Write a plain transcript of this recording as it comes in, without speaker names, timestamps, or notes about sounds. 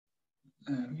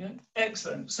There we go.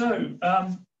 Excellent. So,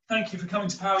 thank you for coming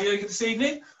to Power Yoga this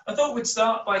evening. I thought we'd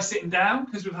start by sitting down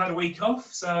because we've had a week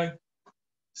off. So,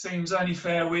 seems only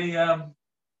fair we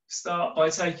start by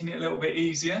taking it a little bit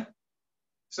easier.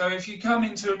 So, if you come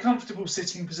into a comfortable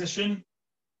sitting position,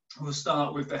 we'll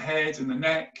start with the head and the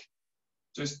neck.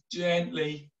 Just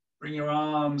gently bring your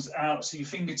arms out so your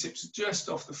fingertips are just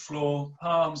off the floor,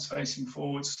 palms facing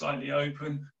forward, slightly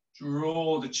open.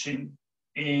 Draw the chin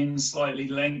in, slightly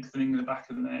lengthening the back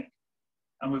of the neck.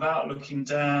 And without looking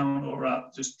down or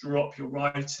up, just drop your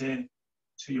right ear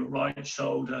to your right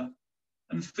shoulder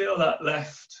and feel that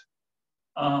left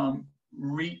arm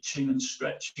reaching and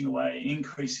stretching away,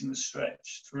 increasing the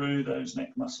stretch through those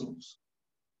neck muscles.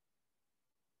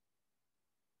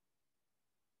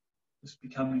 Just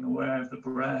becoming aware of the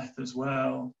breath as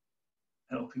well,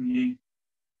 helping you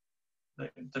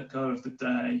let go of the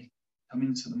day, come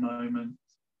into the moment.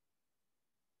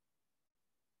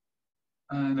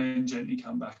 And then gently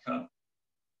come back up,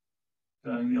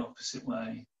 going the opposite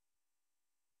way.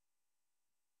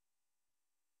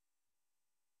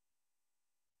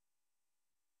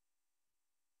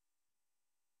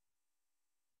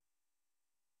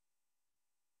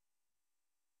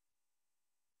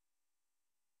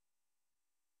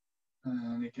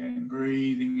 And again,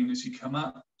 breathing in as you come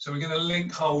up. So we're going to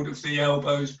link hold of the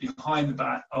elbows behind the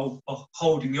back,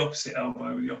 holding the opposite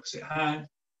elbow with the opposite hand.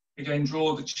 Again,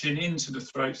 draw the chin into the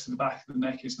throat so the back of the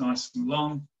neck is nice and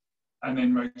long. And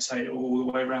then rotate it all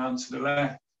the way around to the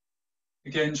left.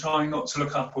 Again, trying not to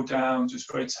look up or down,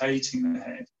 just rotating the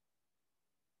head.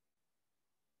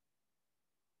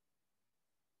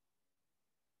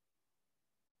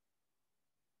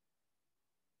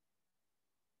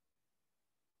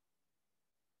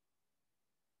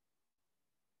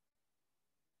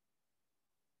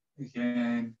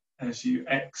 Again, as you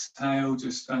exhale,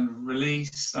 just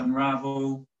release,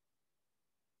 unravel,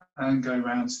 and go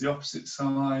round to the opposite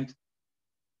side.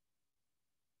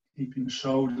 Keeping the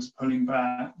shoulders pulling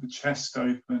back, the chest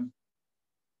open.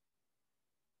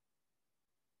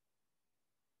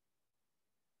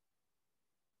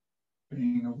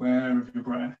 Being aware of your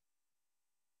breath.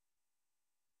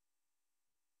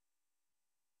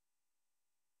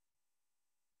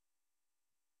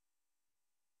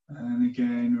 And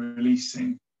again,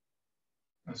 releasing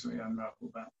as we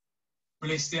unravel that.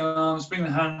 Release the arms, bring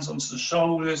the hands onto the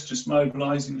shoulders, just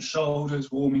mobilizing the shoulders,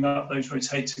 warming up those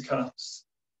rotator cuffs.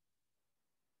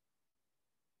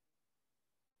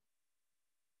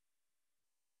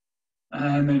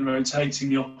 And then rotating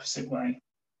the opposite way.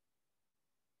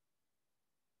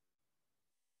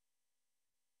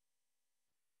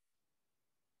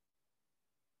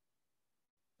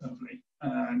 Lovely.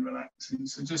 And relaxing.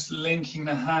 So just linking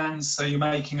the hands, so you're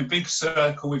making a big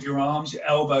circle with your arms, your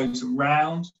elbows are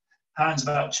round, hands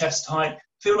about chest height.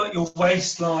 Feel like your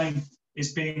waistline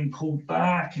is being pulled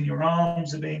back and your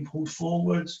arms are being pulled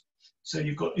forward. So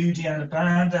you've got Uddiyana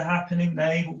Bandha happening,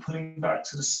 navel pulling back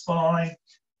to the spine.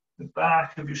 The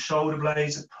back of your shoulder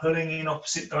blades are pulling in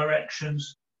opposite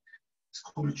directions. It's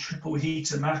called a triple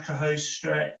heater Makaho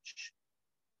stretch.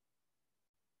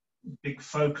 The big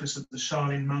focus of the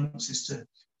Shaolin monks is to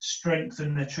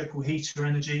strengthen their triple heater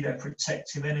energy, their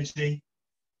protective energy.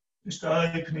 Just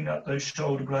opening up those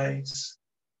shoulder blades,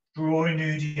 drawing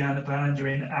Uddiyana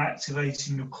Bandha in,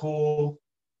 activating the core.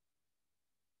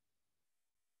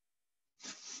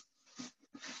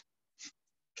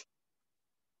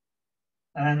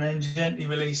 And then gently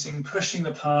releasing, pushing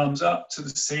the palms up to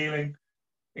the ceiling.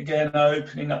 Again,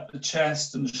 opening up the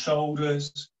chest and the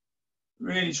shoulders.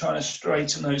 Really trying to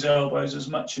straighten those elbows as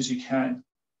much as you can.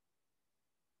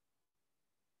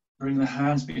 Bring the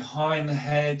hands behind the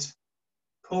head.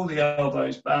 Pull the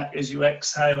elbows back as you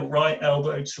exhale, right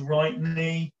elbow to right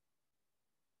knee.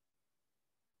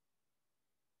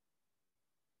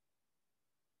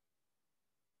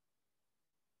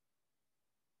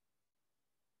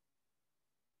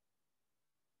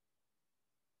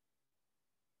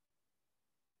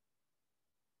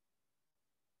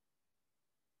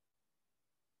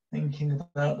 Thinking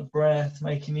about the breath,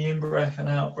 making the in-breath and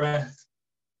out-breath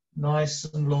nice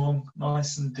and long,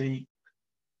 nice and deep.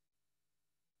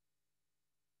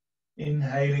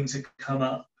 Inhaling to come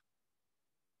up,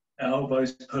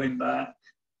 elbows pulling back,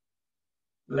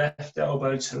 left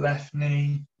elbow to left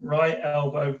knee, right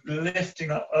elbow lifting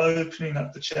up, opening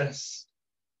up the chest.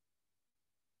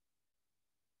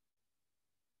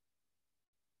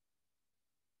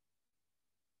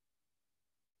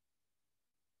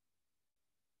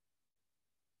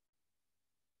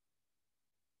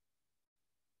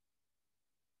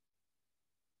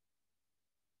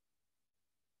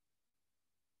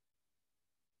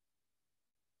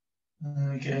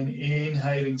 And again,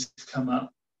 inhaling to come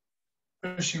up,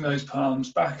 pushing those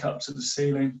palms back up to the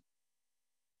ceiling.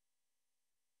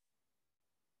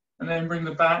 And then bring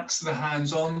the backs of the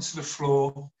hands onto the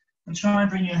floor and try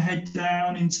and bring your head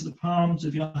down into the palms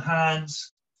of your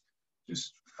hands,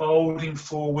 just folding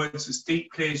forwards as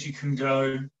deeply as you can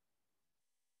go.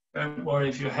 Don't worry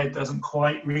if your head doesn't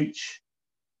quite reach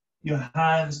your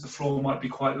hands, the floor might be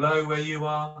quite low where you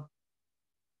are.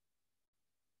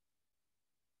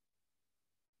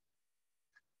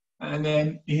 And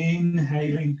then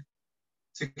inhaling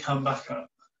to come back up.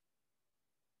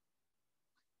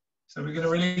 So we're going to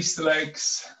release the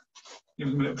legs, give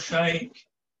them a little shake.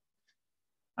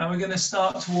 And we're going to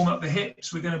start to warm up the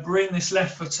hips. We're going to bring this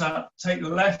left foot up, take the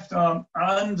left arm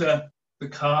under the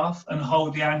calf and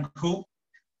hold the ankle.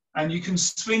 And you can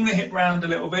swing the hip round a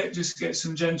little bit, just get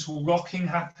some gentle rocking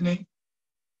happening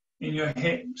in your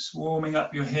hips, warming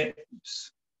up your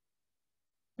hips.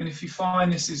 And if you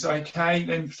find this is okay,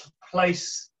 then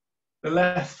place the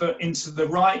left foot into the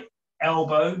right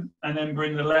elbow and then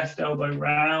bring the left elbow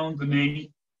round the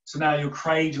knee. So now you're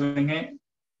cradling it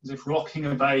as if rocking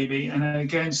a baby, and then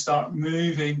again start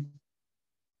moving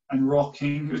and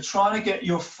rocking. You're trying to get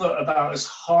your foot about as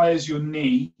high as your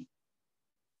knee.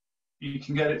 You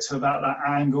can get it to about that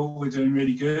angle. We're doing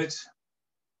really good.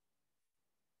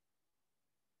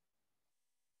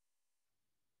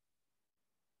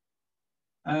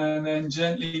 And then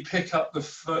gently pick up the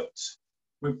foot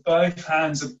with both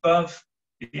hands above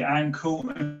the ankle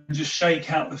and just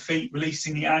shake out the feet,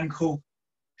 releasing the ankle,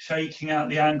 shaking out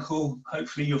the ankle.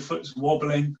 Hopefully your foot's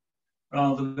wobbling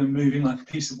rather than moving like a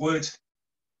piece of wood.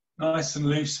 Nice and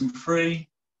loose and free.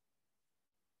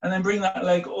 And then bring that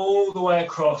leg all the way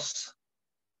across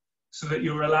so that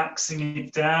you're relaxing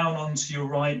it down onto your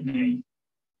right knee.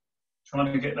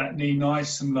 Trying to get that knee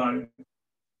nice and low.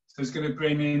 So it's going to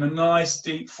bring in a nice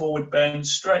deep forward bend,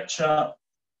 stretch up.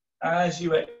 As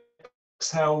you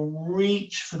exhale,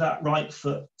 reach for that right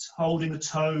foot, holding the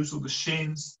toes or the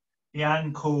shins, the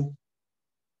ankle,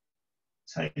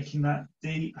 taking that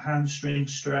deep hamstring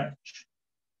stretch.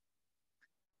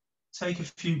 Take a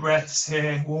few breaths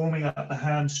here, warming up the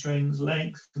hamstrings,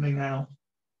 lengthening out.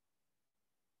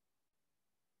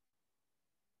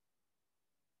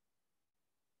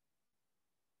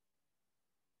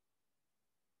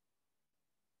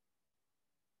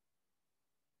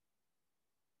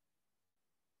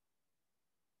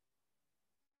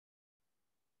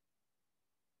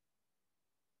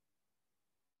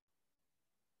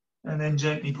 And then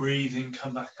gently breathing,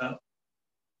 come back up.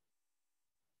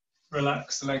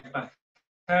 Relax the leg back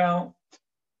out.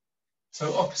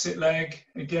 So opposite leg,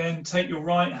 again, take your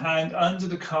right hand under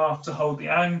the calf to hold the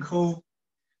ankle.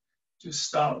 Just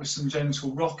start with some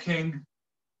gentle rocking.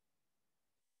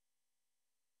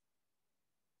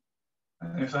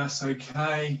 And if that's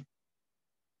okay,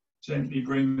 gently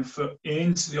bring the foot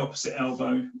into the opposite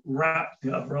elbow, wrap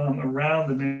the other arm around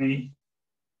the knee.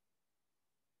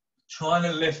 Trying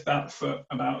to lift that foot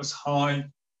about as high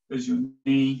as your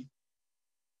knee.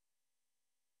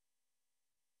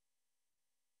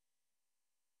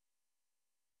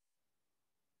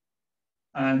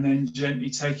 And then gently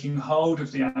taking hold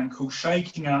of the ankle,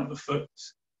 shaking out the foot.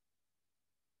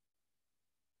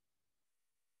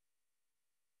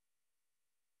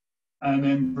 And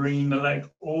then bringing the leg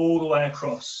all the way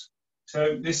across.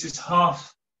 So this is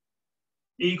half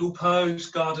eagle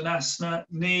pose, Gardhanasana,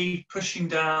 knee pushing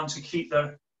down to keep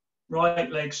the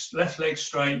right leg, left leg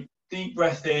straight. Deep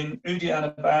breath in,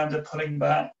 Uddiyana Bandha, pulling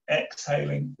back,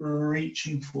 exhaling,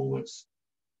 reaching forwards.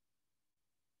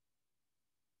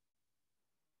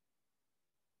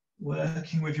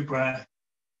 Working with your breath.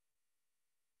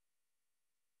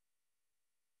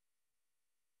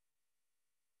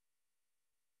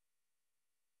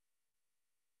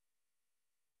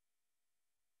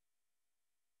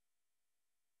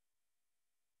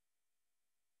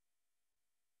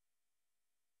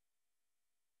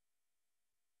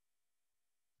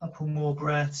 Couple more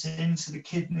breaths into the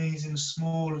kidneys and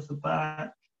small of the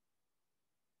back.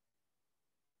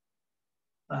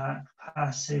 Back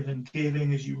passive and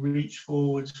giving as you reach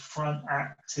forwards, front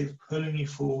active, pulling you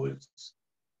forwards.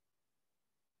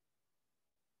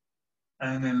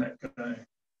 And then let go.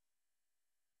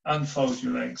 Unfold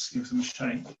your legs, give them a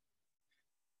shake.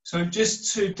 So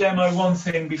just to demo one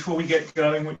thing before we get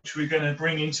going, which we're going to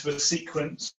bring into a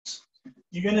sequence.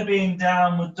 You're going to be in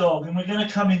downward dog and we're going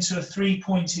to come into a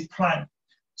three-pointed plank.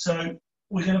 So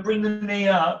we're going to bring the knee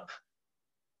up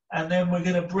and then we're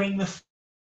going to bring the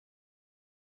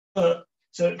foot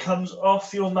so it comes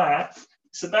off your mat.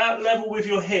 It's about level with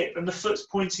your hip and the foot's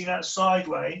pointing out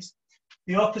sideways.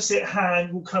 The opposite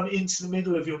hand will come into the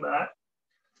middle of your mat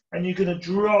and you're going to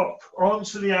drop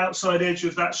onto the outside edge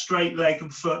of that straight leg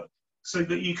and foot so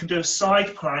that you can do a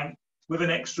side plank with an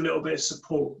extra little bit of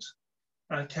support.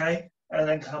 Okay, and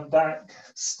then come back,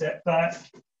 step back,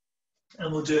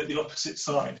 and we'll do it the opposite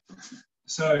side.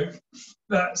 So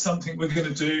that's something we're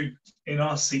going to do in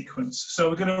our sequence. So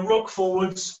we're going to rock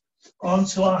forwards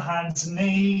onto our hands and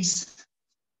knees.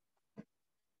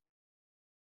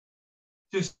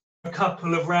 Just a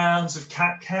couple of rounds of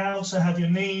cat-cow. So have your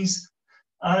knees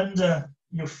under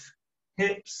your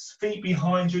hips, feet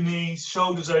behind your knees,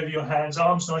 shoulders over your hands,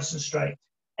 arms nice and straight.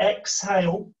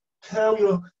 Exhale, curl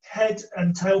your head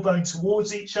and tailbone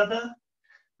towards each other,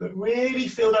 but really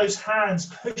feel those hands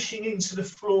pushing into the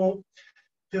floor.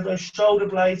 Feel those shoulder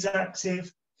blades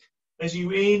active. As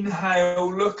you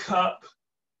inhale, look up,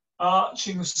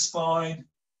 arching the spine.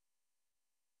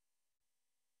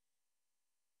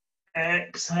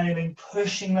 Exhaling,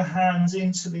 pushing the hands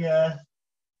into the earth.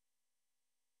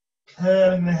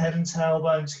 Curling the head and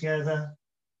tailbone together.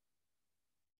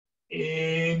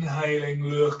 Inhaling,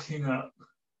 looking up.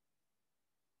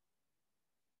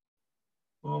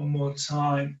 One more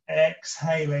time.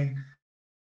 Exhaling.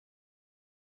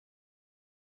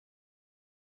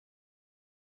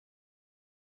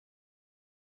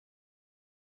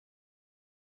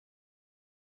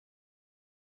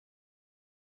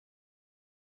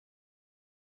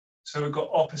 So we've got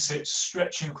opposites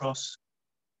stretching across.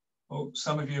 Oh,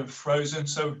 some of you are frozen,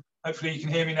 so hopefully you can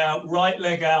hear me now. Right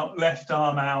leg out, left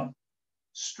arm out,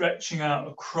 stretching out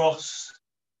across.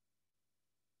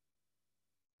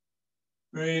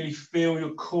 Really feel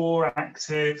your core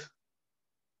active.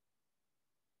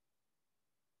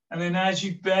 And then as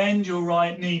you bend your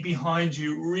right knee behind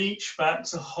you, reach back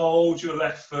to hold your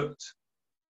left foot.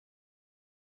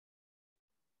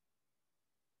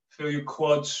 Feel your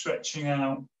quads stretching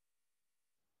out.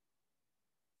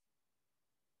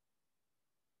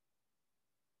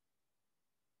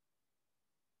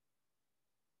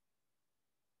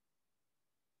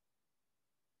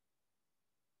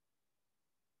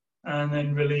 And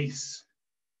then release.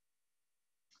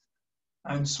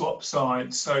 And swap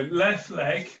sides. So left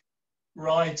leg,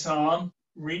 right arm,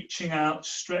 reaching out,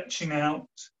 stretching out.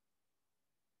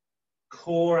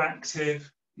 Core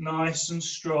active, nice and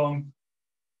strong.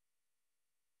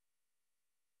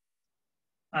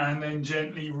 And then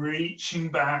gently reaching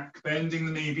back, bending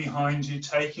the knee behind you,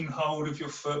 taking hold of your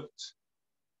foot.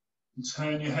 And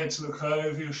turn your head to look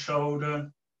over your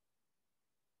shoulder.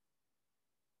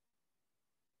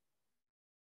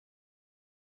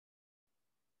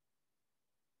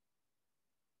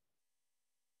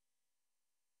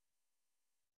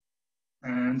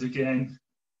 And again,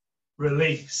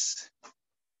 release.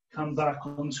 Come back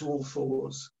onto all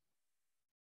fours.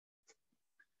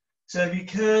 So if you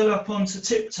curl up onto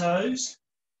tiptoes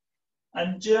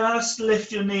and just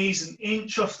lift your knees an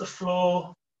inch off the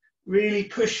floor, really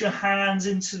push your hands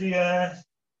into the earth.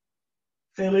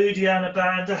 Feel Uddiyana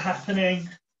Bandha happening.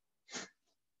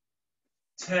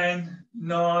 10,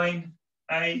 9,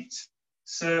 8,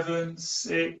 7,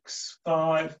 6,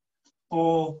 5,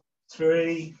 4,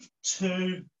 3,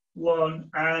 2, 1,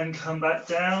 and come back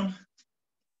down.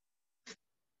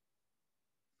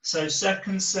 So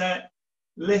second set,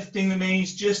 lifting the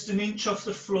knees just an inch off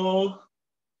the floor.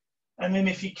 And then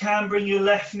if you can, bring your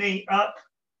left knee up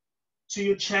to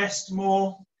your chest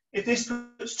more. If this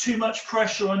puts too much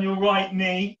pressure on your right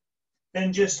knee,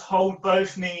 then just hold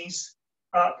both knees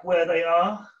up where they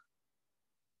are.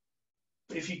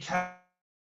 If you can,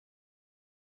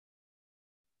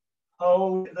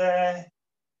 hold it there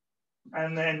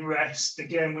and then rest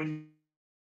again.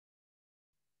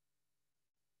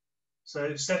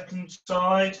 So second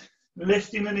side,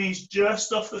 lifting the knees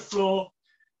just off the floor,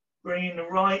 bringing the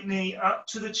right knee up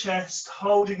to the chest,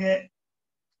 holding it.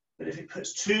 But if it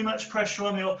puts too much pressure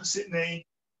on the opposite knee,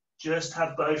 just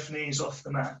have both knees off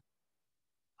the mat.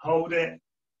 Hold it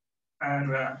and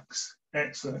relax.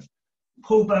 Excellent.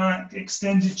 Pull back,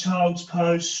 extended child's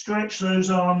pose, stretch those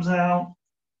arms out,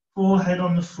 forehead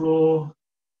on the floor,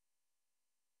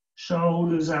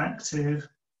 shoulders active.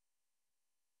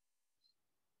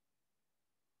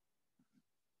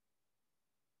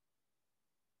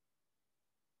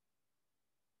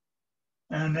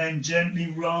 And then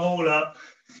gently roll up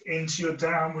into your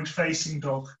downward facing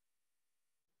dog.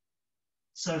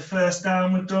 So first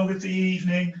downward dog of the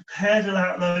evening, pedal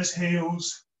out those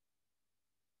heels,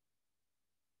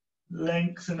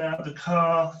 lengthen out the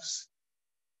calves.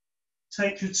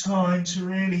 Take your time to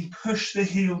really push the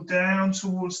heel down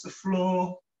towards the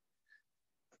floor.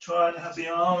 Try and have the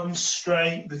arms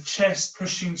straight, the chest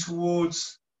pushing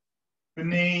towards the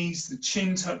knees, the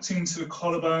chin tucked into the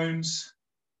collarbones.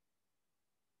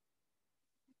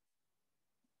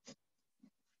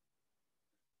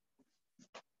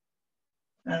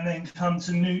 and then come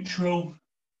to neutral.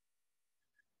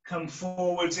 Come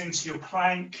forwards into your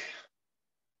plank.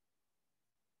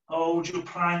 Hold your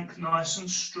plank nice and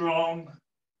strong.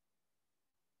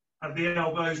 Have the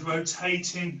elbows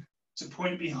rotating to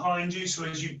point behind you. So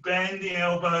as you bend the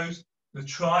elbows, the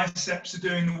triceps are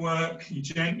doing the work. You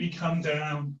gently come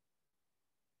down.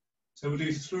 So we'll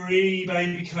do 3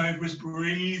 baby cobras.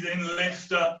 Breathe in,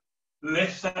 lift up,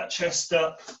 lift that chest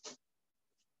up.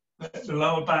 Let the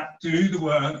lower back do the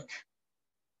work.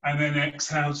 And then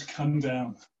exhale to come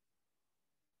down.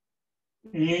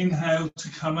 Inhale to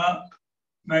come up.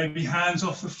 Maybe hands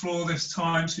off the floor this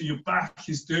time so your back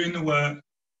is doing the work.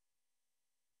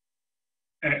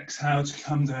 Exhale to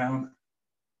come down.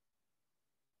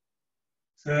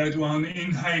 Third one,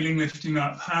 inhaling, lifting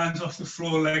up. Hands off the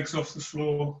floor, legs off the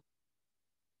floor.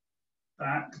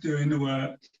 Back doing the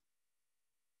work.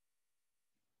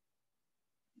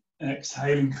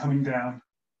 Exhaling, coming down.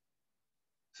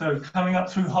 So coming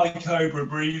up through high cobra.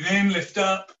 Breathe in, lift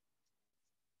up.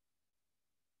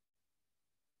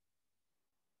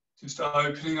 Just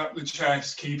opening up the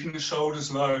chest, keeping the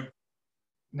shoulders low,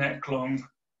 neck long.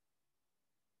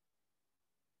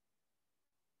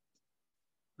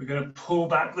 We're going to pull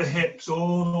back the hips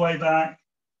all the way back,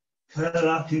 curl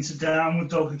up into downward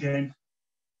dog again.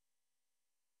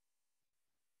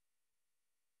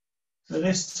 So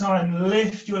this time,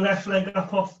 lift your left leg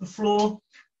up off the floor.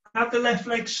 Have the left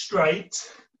leg straight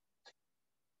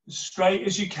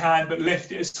as you can, but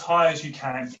lift it as high as you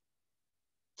can.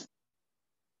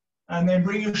 And then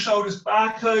bring your shoulders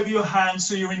back over your hands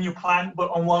so you're in your plank,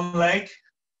 but on one leg.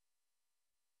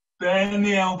 Bend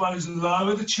the elbows,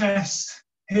 lower the chest,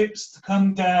 hips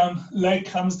come down, leg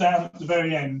comes down at the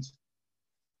very end.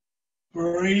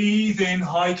 Breathe in,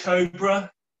 high cobra.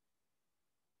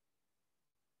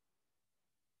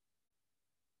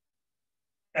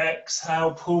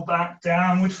 Exhale, pull back,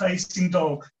 downward facing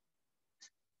dog.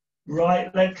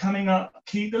 Right leg coming up,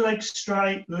 keep the leg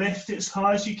straight, lift it as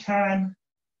high as you can.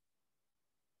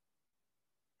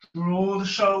 Draw the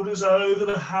shoulders over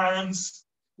the hands,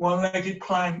 one-legged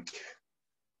plank.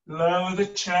 Lower the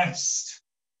chest.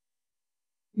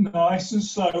 Nice and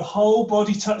slow, whole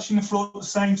body touching the floor at the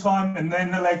same time, and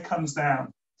then the leg comes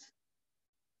down.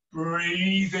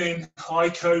 Breathe in, high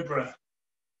cobra.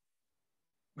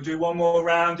 We'll do one more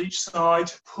round each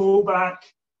side. Pull back,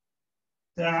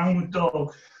 downward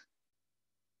dog.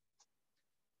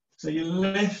 So you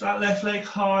lift that left leg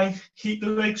high, keep the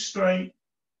leg straight.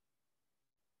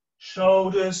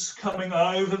 Shoulders coming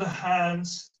over the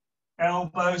hands,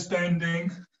 elbows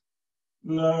bending,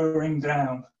 lowering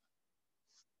down.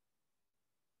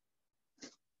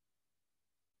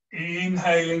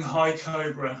 Inhaling, high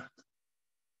cobra.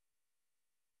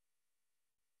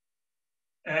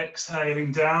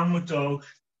 Exhaling, downward dog.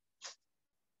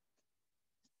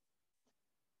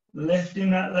 Lifting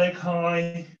that leg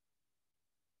high,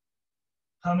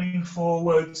 coming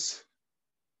forwards,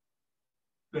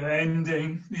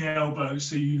 bending the elbows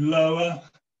so you lower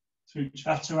through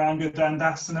Chaturanga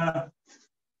Dandasana.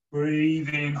 Breathe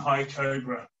in, high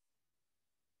cobra.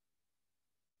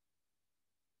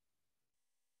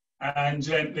 And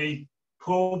gently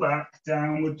pull back,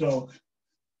 downward dog.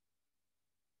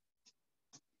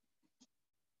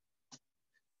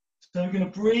 So we're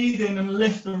going to breathe in and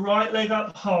lift the right leg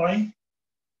up high.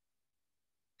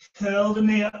 Curl the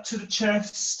knee up to the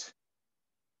chest.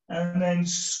 And then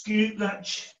scoot that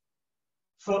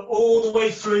foot all the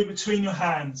way through between your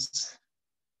hands.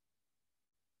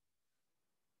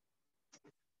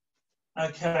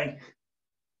 Okay.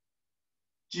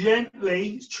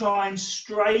 Gently try and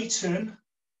straighten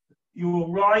your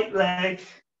right leg.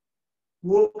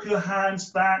 Walk your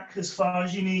hands back as far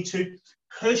as you need to.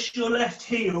 Push your left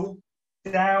heel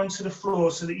down to the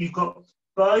floor so that you've got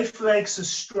both legs are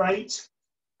straight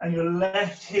and your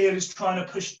left heel is trying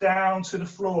to push down to the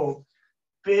floor.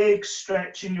 Big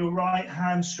stretch in your right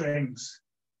hamstrings.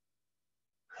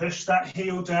 Push that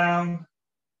heel down.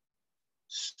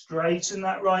 Straighten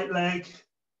that right leg.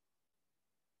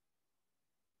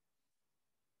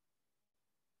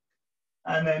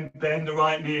 And then bend the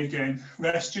right knee again.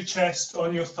 Rest your chest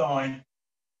on your thigh.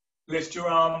 Lift your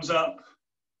arms up.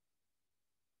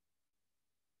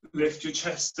 Lift your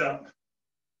chest up.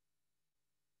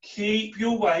 Keep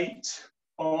your weight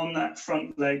on that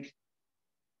front leg.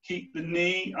 Keep the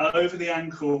knee over the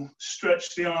ankle.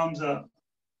 Stretch the arms up.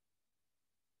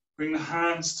 Bring the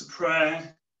hands to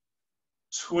prayer.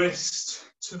 Twist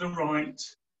to the right.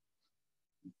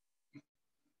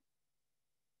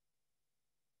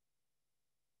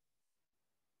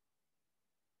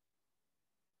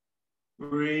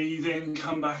 Breathe in,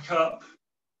 come back up.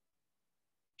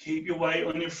 Keep your weight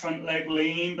on your front leg,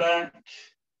 lean back.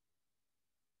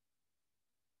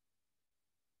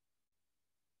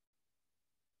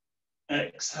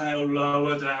 Exhale,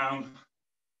 lower down.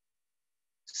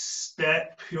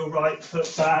 Step your right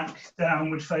foot back,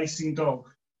 downward facing dog.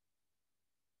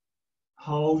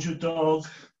 Hold your dog,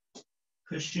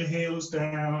 push your heels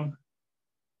down.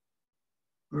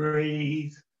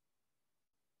 Breathe.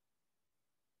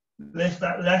 Lift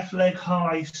that left leg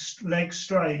high, leg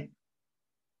straight.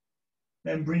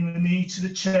 Then bring the knee to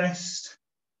the chest.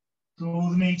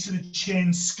 Draw the knee to the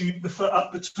chin, scoop the foot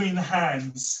up between the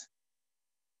hands.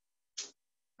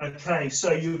 Okay,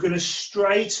 so you're going to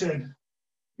straighten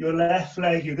your left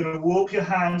leg. You're going to walk your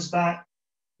hands back.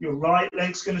 Your right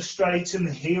leg's going to straighten.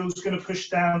 The heel's going to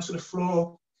push down to the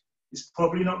floor. It's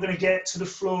probably not going to get to the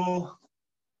floor.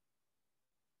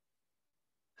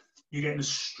 You're getting a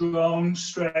strong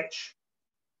stretch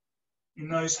in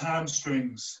those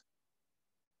hamstrings.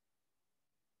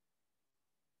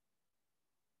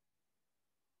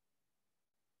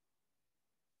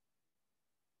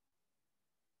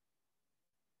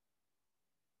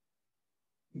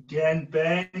 Again,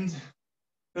 bend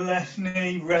the left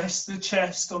knee, rest the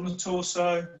chest on the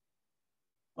torso,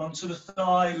 onto the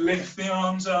thigh, lift the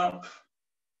arms up,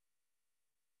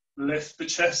 lift the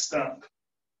chest up.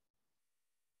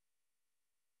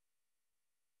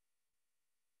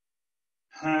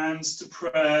 Hands to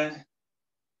prayer,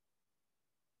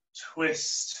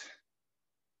 twist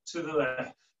to the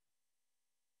left.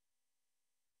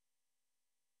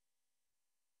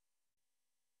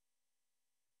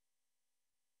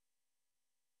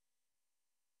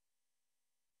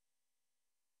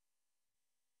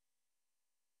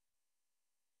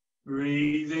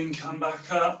 Breathing, come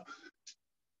back up.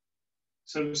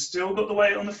 So we've still got the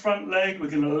weight on the front leg. We're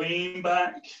going to lean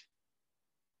back.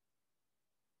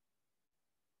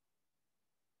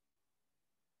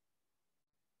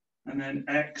 And then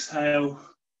exhale,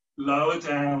 lower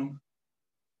down,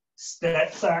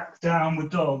 step back,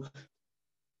 downward dog.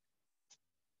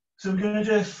 So we're going to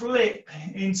do a flip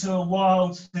into a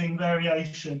wild thing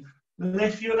variation.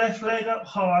 Lift your left leg up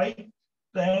high,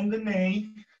 bend the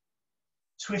knee,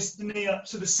 twist the knee up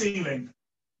to the ceiling.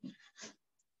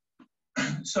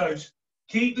 So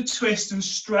keep the twist and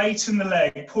straighten the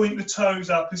leg. Point the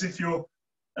toes up as if you're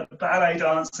a ballet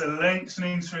dancer,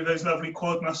 lengthening through those lovely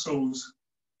quad muscles.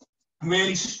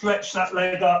 Really stretch that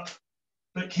leg up,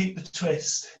 but keep the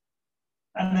twist.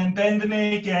 And then bend the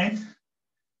knee again.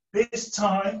 This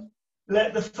time,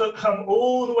 let the foot come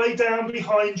all the way down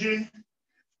behind you.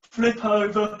 Flip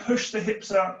over, push the hips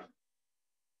up.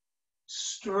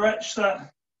 Stretch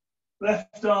that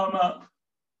left arm up.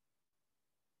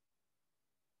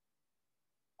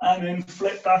 And then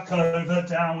flip back over,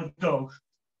 downward dog.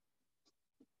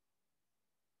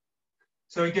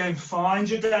 So again, find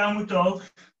your downward dog.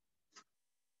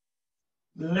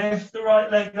 Lift the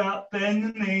right leg up, bend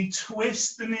the knee,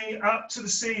 twist the knee up to the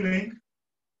ceiling,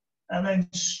 and then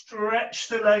stretch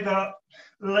the leg up,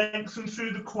 lengthen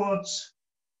through the quads,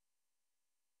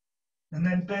 and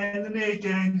then bend the knee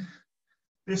again.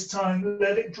 This time,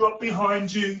 let it drop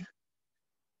behind you.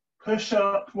 Push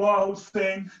up, wild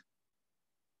thing.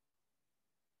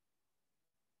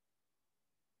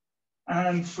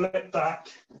 And flip back,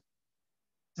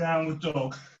 downward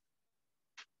dog.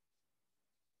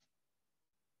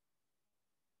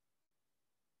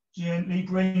 Gently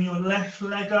bring your left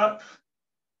leg up.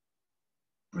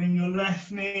 Bring your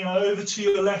left knee over to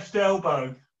your left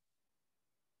elbow.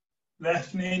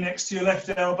 Left knee next to your left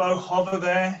elbow, hover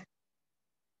there.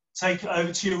 Take it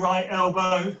over to your right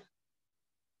elbow.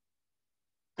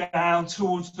 Down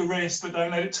towards the wrist, but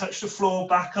don't let it touch the floor.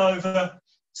 Back over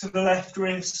to the left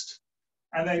wrist.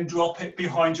 And then drop it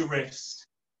behind your wrist.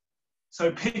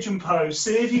 So pigeon pose.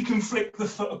 See if you can flick the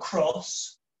foot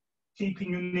across,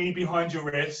 keeping your knee behind your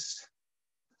wrist.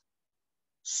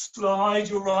 Slide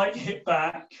your right hip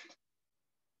back.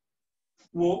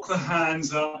 Walk the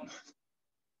hands up.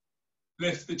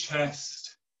 Lift the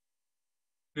chest.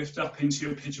 Lift up into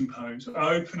your pigeon pose.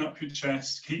 Open up your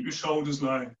chest. Keep your shoulders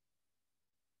low.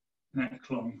 Neck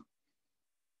long.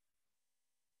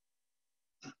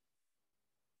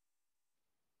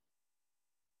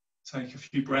 Take a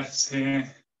few breaths here.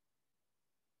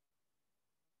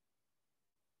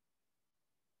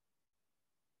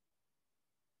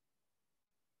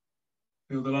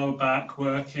 Feel the lower back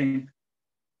working.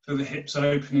 Feel the hips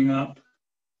opening up.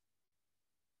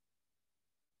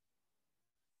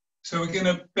 So we're going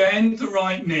to bend the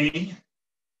right knee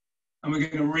and we're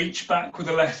going to reach back with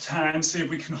the left hand, see if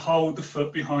we can hold the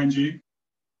foot behind you.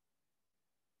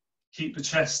 Keep the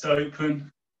chest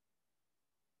open.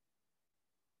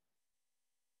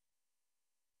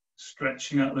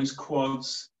 Stretching out those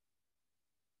quads.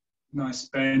 Nice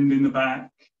bend in the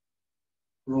back.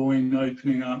 Groin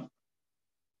opening up.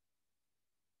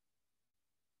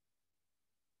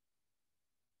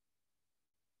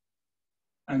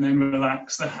 And then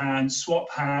relax the hands, swap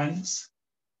hands.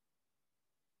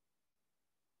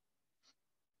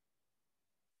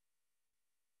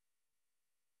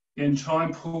 Again, try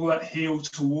and pull that heel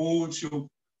towards your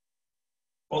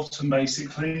bottom,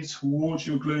 basically, towards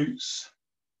your glutes.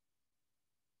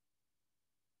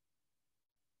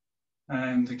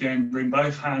 And again, bring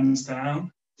both hands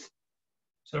down.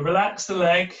 So relax the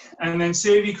leg and then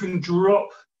see if you can drop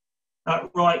that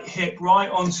right hip right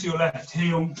onto your left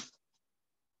heel.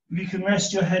 If you can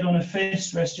rest your head on a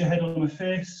fist, rest your head on a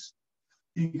fist.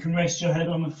 You can rest your head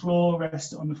on the floor,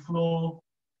 rest it on the floor.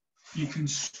 You can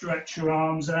stretch your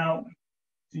arms out.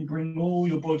 You bring all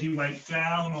your body weight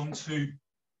down onto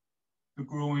the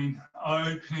groin,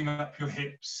 opening up your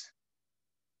hips.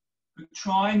 But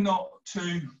try not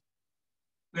to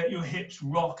let your hips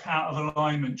rock out of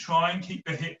alignment. Try and keep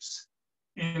the hips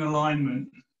in alignment.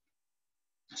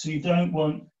 So you don't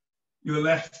want your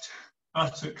left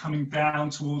buttock coming down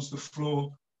towards the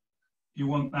floor. You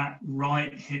want that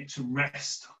right hip to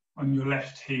rest on your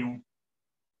left heel.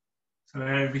 So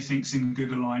everything's in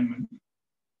good alignment.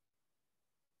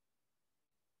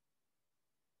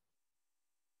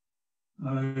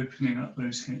 Opening up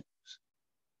those hips.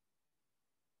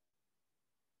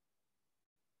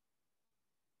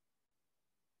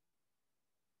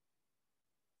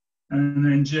 And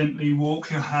then gently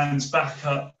walk your hands back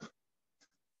up.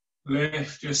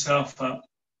 Lift yourself up.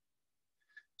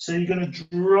 So you're going to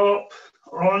drop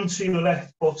onto your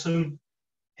left bottom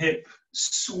hip.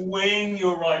 Swing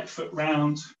your right foot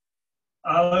round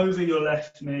over your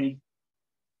left knee.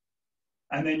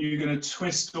 And then you're going to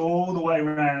twist all the way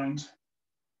around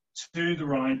to the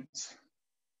right.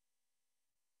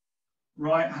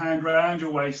 Right hand round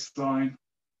your waistline.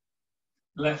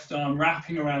 Left arm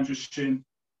wrapping around your shin.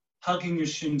 Hugging your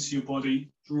shin to your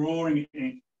body, drawing it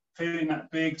in, feeling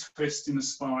that big twist in the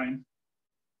spine.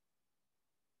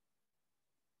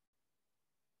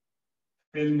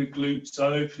 Feeling the glutes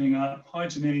opening up,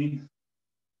 hide your knee.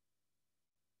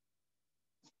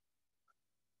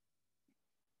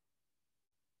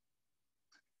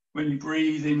 When you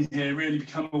breathe in here, really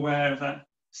become aware of that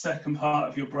second part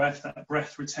of your breath, that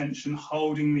breath retention,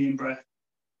 holding the in-breath,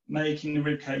 making the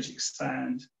ribcage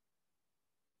expand.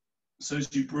 So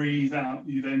as you breathe out,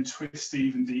 you then twist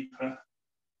even deeper.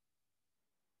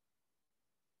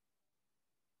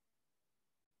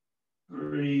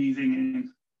 Breathing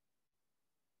in.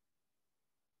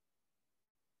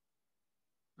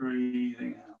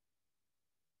 Breathing out.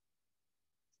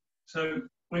 So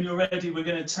when you're ready, we're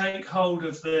going to take hold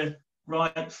of the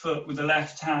right foot with the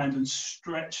left hand and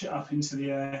stretch it up into the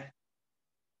air.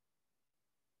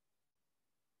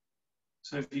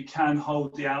 So if you can,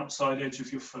 hold the outside edge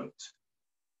of your foot.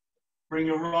 Bring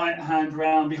your right hand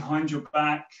round behind your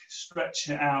back, stretch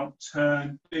it out,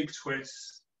 turn, big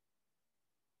twist.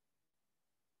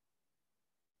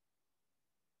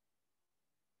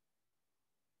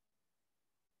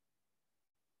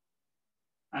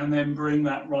 And then bring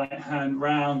that right hand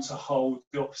round to hold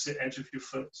the opposite edge of your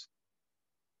foot.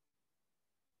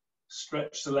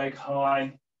 Stretch the leg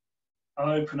high,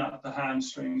 open up the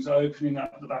hamstrings, opening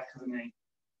up the back of the knee.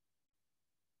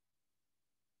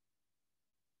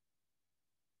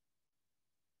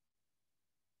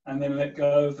 And then let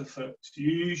go of the foot.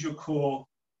 Use your core,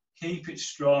 keep it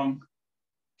strong,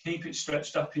 keep it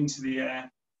stretched up into the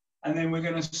air. And then we're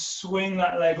going to swing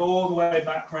that leg all the way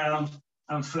back round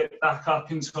and flip back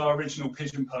up into our original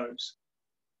pigeon pose.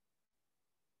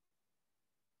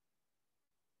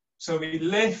 So we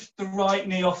lift the right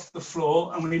knee off the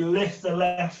floor and we lift the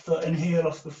left foot and heel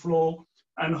off the floor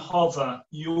and hover,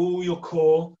 yaw your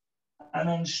core, and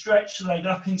then stretch the leg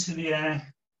up into the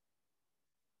air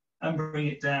and bring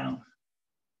it down.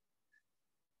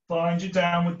 Find your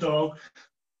downward dog.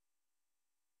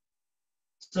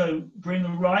 So bring the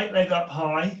right leg up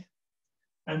high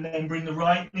and then bring the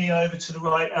right knee over to the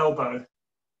right elbow.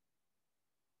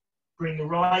 Bring the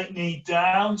right knee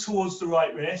down towards the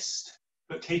right wrist,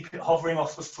 but keep it hovering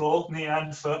off the floor, knee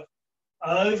and foot.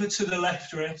 Over to the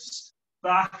left wrist,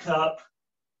 back up,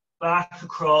 back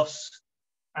across,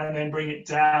 and then bring it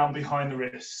down behind the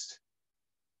wrist.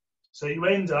 So you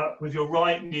end up with your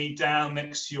right knee down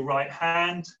next to your right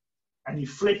hand, and you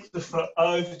flick the foot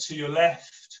over to your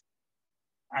left,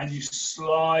 and you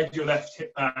slide your left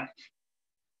hip back,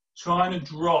 trying to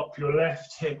drop your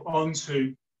left hip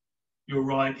onto your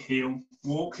right heel.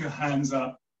 Walk your hands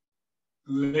up,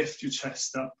 lift your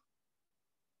chest up,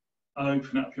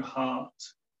 open up your heart,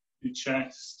 your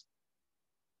chest,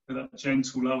 with that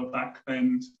gentle lower back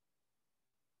bend,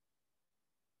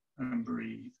 and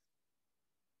breathe.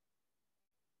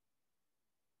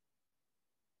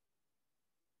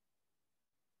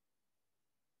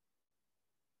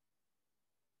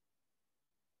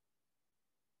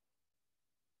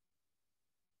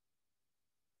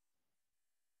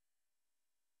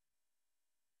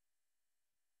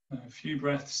 A few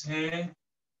breaths here.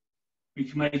 We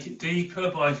can make it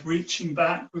deeper by reaching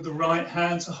back with the right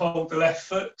hand to hold the left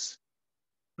foot,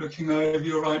 looking over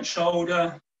your right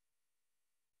shoulder.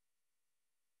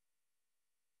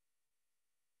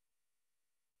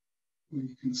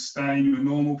 You can stay in your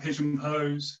normal pigeon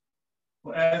pose,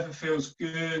 whatever feels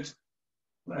good,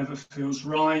 whatever feels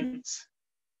right.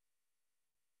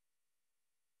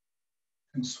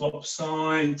 And swap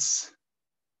sides,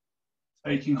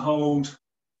 taking hold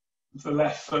of the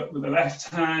left foot with the left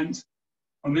hand.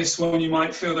 On this one, you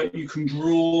might feel that you can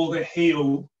draw the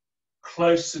heel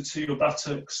closer to your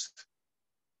buttocks,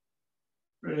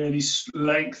 really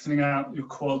lengthening out your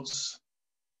quads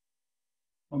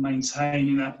while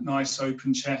maintaining that nice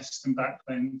open chest and back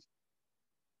bend.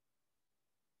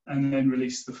 And then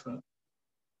release the foot.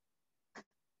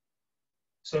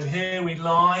 So here we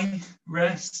lie,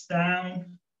 rest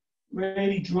down,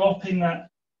 really dropping that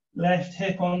left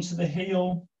hip onto the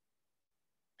heel.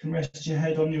 You can rest your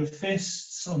head on your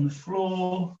fists on the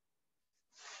floor.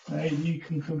 Maybe you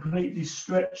can completely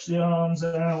stretch the arms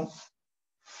out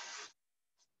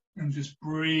and just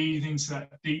breathe into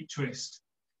that deep twist.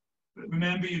 But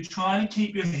remember, you're trying to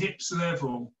keep your hips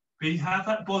level. But you have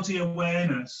that body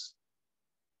awareness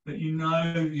that you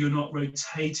know you're not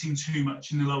rotating too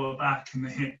much in the lower back and the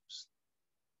hips.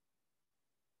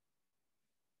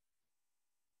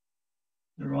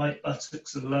 The right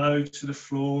buttocks are low to the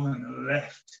floor and the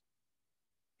left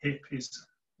hip is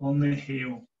on the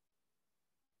heel.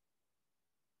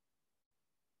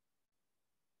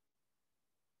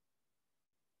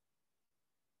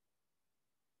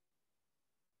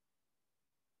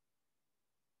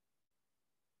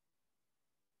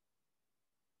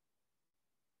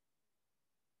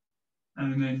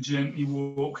 And then gently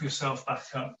walk yourself back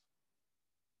up.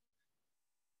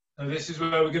 So this is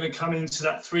where we're going to come into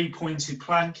that three-pointed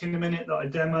plank in a minute that I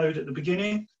demoed at the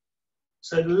beginning.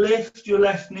 So lift your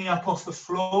left knee up off the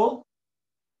floor.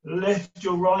 Lift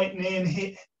your right knee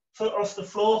and foot off the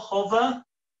floor. Hover.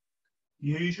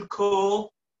 Use your core.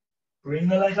 Bring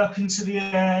the leg up into the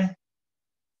air.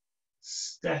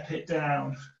 Step it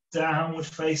down. Downward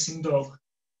facing dog.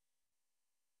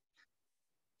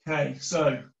 Okay,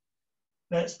 so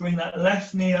let's bring that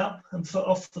left knee up and foot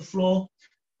off the floor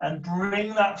and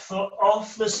bring that foot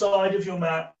off the side of your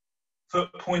mat, foot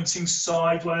pointing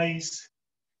sideways.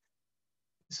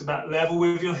 It's about level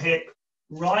with your hip.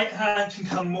 Right hand can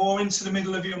come more into the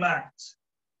middle of your mat.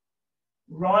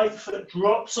 Right foot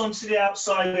drops onto the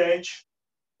outside edge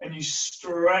and you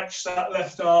stretch that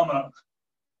left arm up.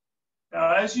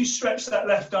 Now, as you stretch that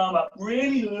left arm up,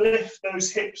 really lift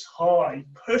those hips high.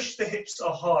 Push the hips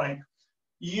up high.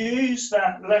 Use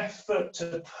that left foot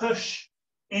to push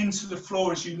into the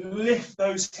floor as you lift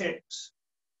those hips.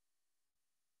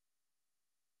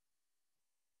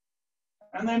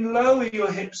 And then lower your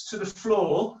hips to the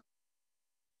floor.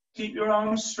 Keep your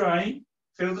arms straight.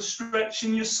 Feel the stretch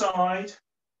in your side.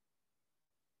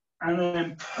 And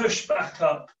then push back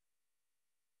up.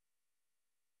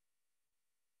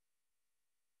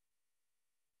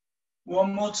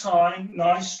 One more time,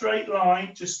 nice straight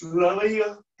line. Just lower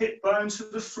your hip bone to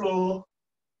the floor.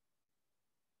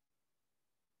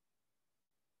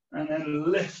 And then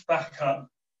lift back up.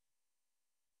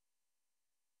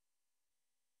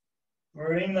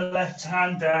 Bring the left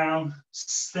hand down,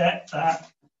 step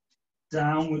back,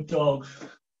 downward dog.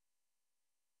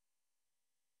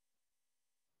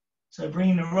 So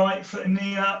bringing the right foot and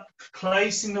knee up,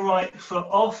 placing the right foot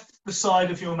off the side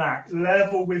of your mat,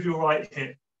 level with your right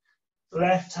hip.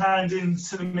 Left hand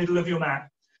into the middle of your mat.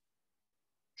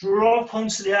 Drop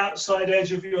onto the outside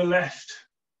edge of your left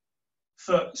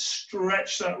foot,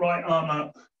 stretch that right arm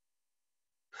up.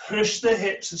 Push the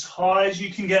hips as high as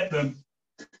you can get them.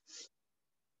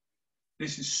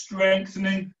 This is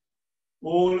strengthening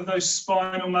all of those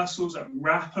spinal muscles that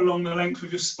wrap along the length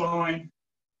of your spine.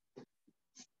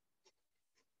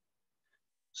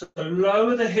 So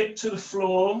lower the hip to the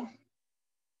floor.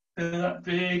 Feel that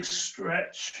big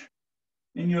stretch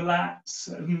in your lats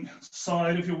and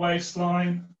side of your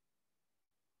waistline.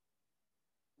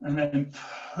 And then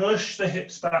push the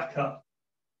hips back up.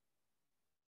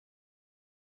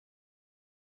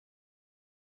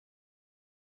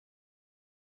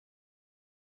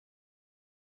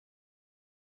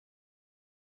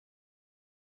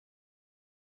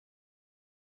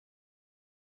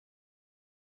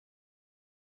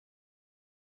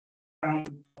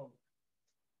 down.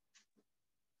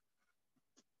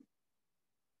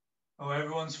 Oh,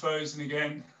 everyone's frozen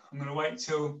again. I'm going to wait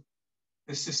till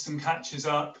the system catches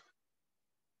up.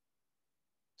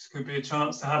 This could be a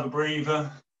chance to have a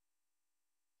breather.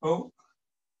 Oh,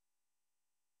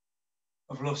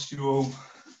 I've lost you all.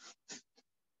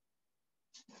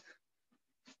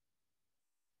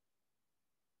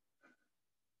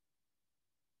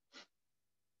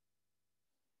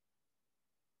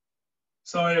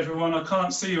 Sorry, everyone, I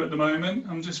can't see you at the moment.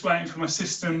 I'm just waiting for my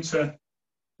system to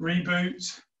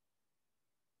reboot.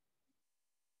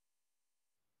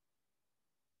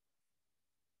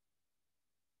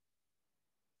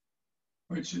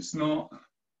 Which it's not.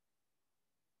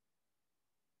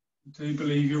 I do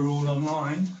believe you're all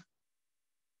online.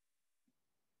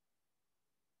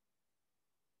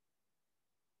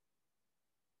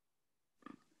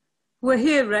 We're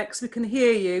here, Rex. We can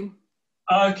hear you.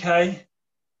 Okay.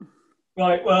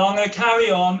 Right, well, I'm going to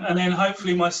carry on and then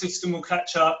hopefully my system will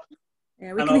catch up.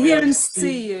 Yeah, we can hear and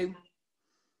see you.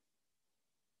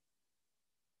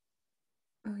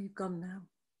 Oh, you've gone now.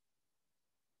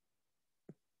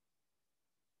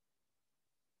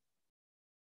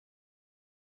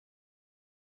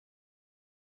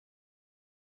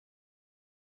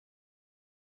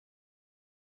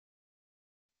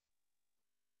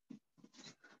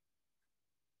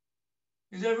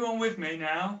 Is everyone with me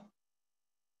now?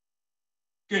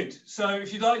 Good. So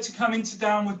if you'd like to come into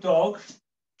downward dog,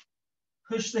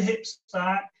 push the hips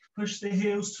back, push the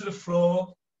heels to the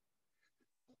floor.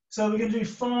 So we're going to do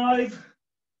 5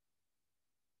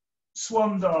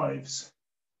 swan dives.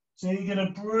 So you're going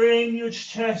to bring your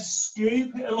chest,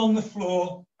 scoop it along the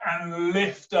floor and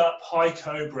lift up high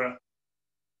cobra.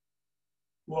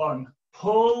 1.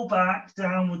 Pull back,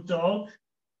 downward dog.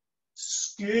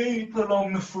 Scoop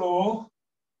along the floor.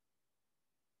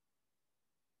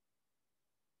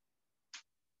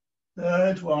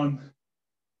 3rd one.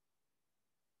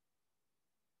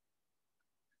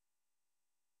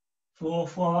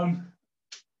 4th one.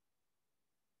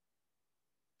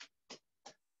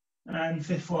 And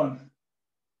 5th one.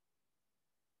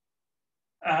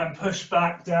 And push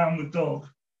back, downward dog.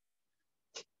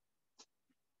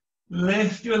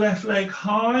 Lift your left leg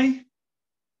high,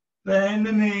 bend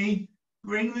the knee,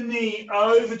 bring the knee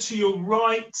over to your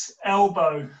right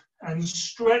elbow and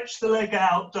stretch the leg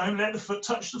out. Don't let the foot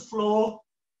touch the floor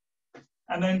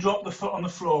and then drop the foot on the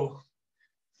floor.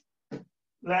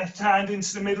 Left hand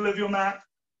into the middle of your mat,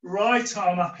 right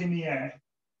arm up in the air.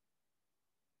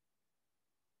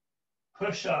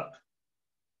 Push up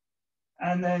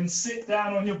and then sit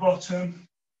down on your bottom.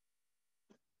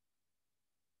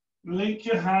 Link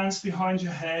your hands behind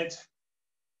your head.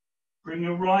 Bring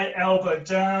your right elbow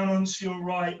down onto your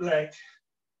right leg.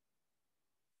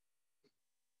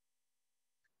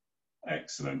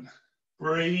 Excellent.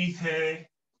 Breathe here.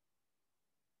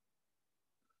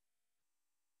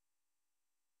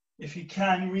 If you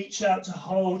can, reach out to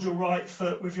hold your right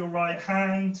foot with your right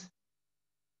hand.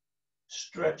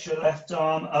 Stretch your left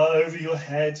arm over your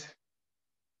head.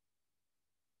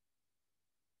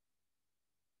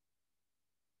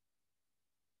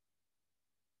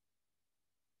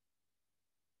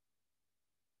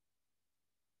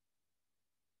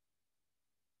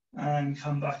 And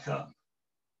come back up.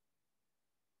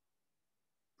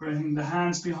 Bring the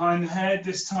hands behind the head,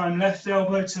 this time left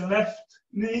elbow to left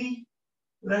knee,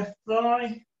 left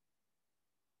thigh.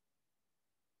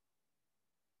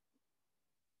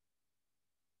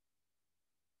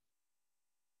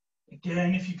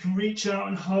 Again, if you can reach out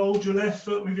and hold your left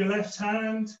foot with your left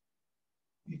hand,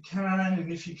 you can,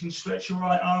 and if you can stretch your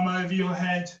right arm over your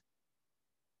head,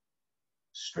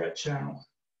 stretch out.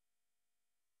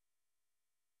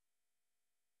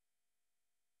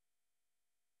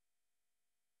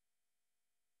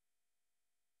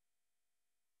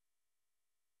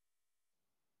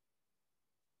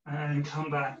 And come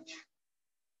back.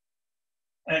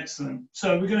 Excellent.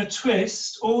 So we're going to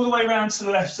twist all the way around to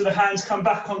the left so the hands come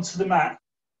back onto the mat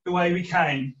the way we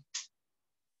came.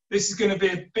 This is going to be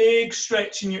a big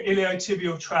stretch in your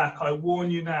iliotibial tract, I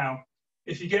warn you now.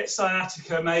 If you get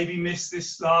sciatica, maybe miss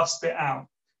this last bit out.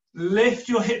 Lift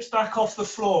your hips back off the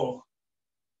floor.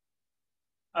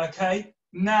 Okay,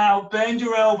 now bend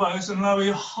your elbows and lower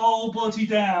your whole body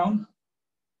down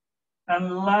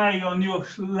and lay on your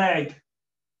leg,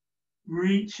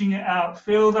 reaching it out.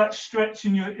 Feel that stretch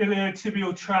in your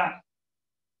iliotibial tract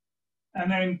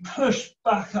and then push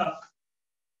back up.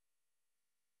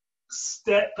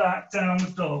 Step back,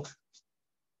 downward dog.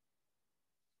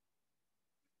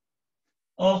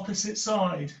 Opposite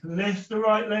side, lift the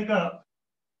right leg up.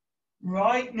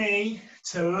 Right knee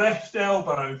to left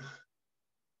elbow.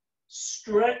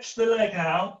 Stretch the leg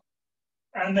out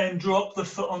and then drop the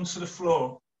foot onto the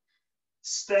floor.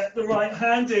 Step the right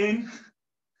hand in,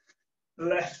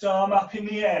 left arm up in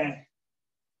the air.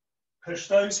 Push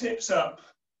those hips up.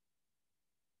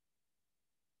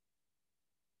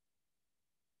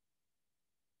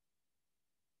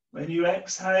 When you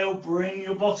exhale, bring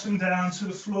your bottom down to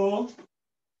the floor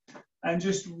and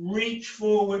just reach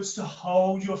forwards to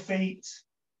hold your feet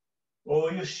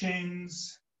or your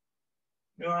shins,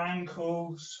 your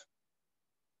ankles.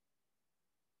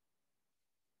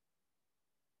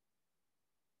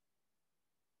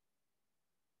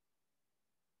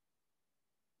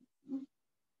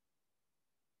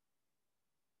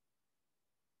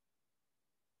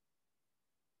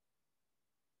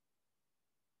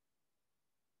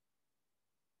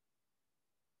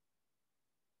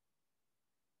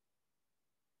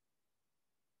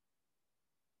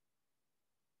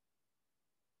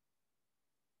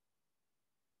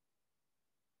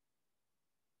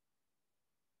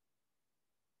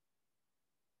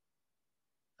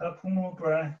 Couple more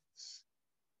breaths.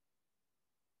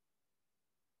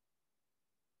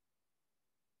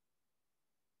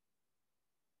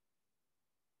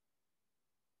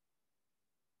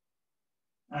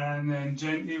 And then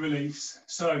gently release.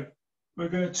 So we're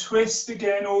going to twist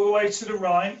again all the way to the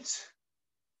right.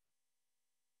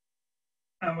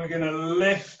 And we're going to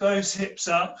lift those hips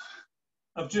up.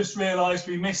 I've just realised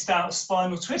we missed out a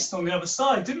spinal twist on the other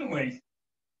side, didn't we?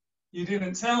 You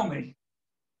didn't tell me.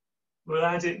 We'll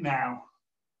add it now.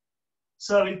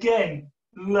 So again,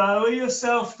 lower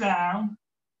yourself down.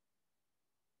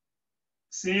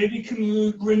 See if you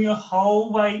can bring your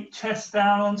whole weight, chest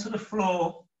down onto the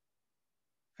floor.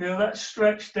 Feel that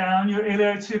stretch down your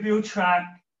iliotibial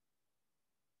tract.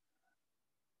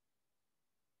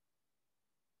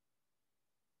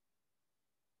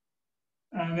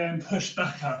 And then push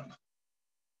back up.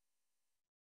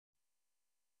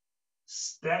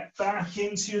 Step back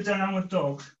into your downward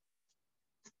dog.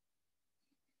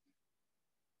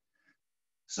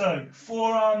 So,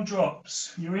 forearm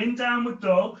drops. You're in downward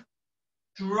dog.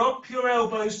 Drop your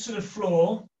elbows to the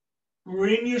floor.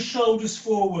 Bring your shoulders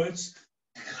forwards.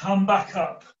 Come back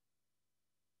up.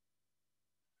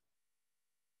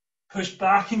 Push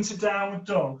back into downward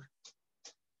dog.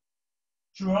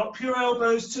 Drop your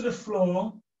elbows to the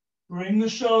floor. Bring the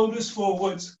shoulders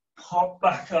forwards. Pop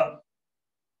back up.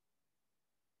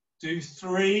 Do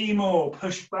 3 more.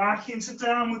 Push back into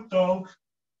downward dog.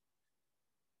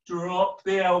 Drop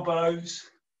the elbows.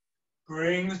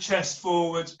 Bring the chest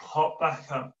forwards. Pop back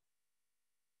up.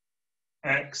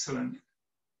 Excellent.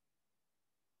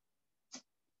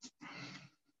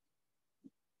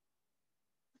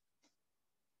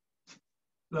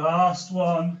 Last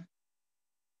one.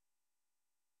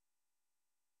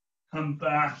 Come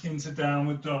back into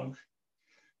downward dog.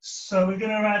 So we're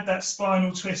going to add that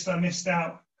spinal twist I missed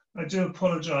out. I do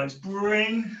apologise.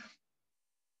 Bring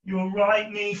your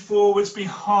right knee forwards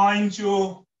behind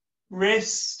your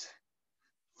wrist.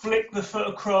 Flick the foot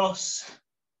across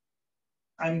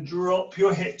and drop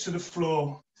your hip to the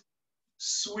floor.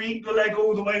 Sweep the leg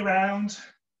all the way round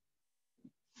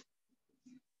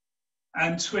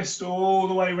and twist all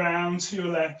the way round to your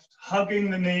left,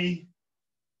 hugging the knee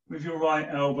with your right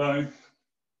elbow.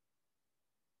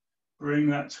 Bring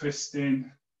that twist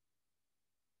in.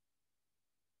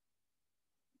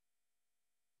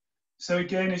 So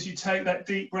again, as you take that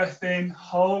deep breath in,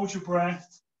 hold your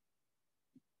breath,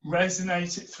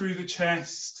 resonate it through the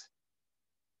chest.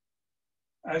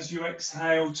 As you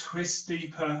exhale, twist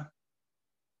deeper.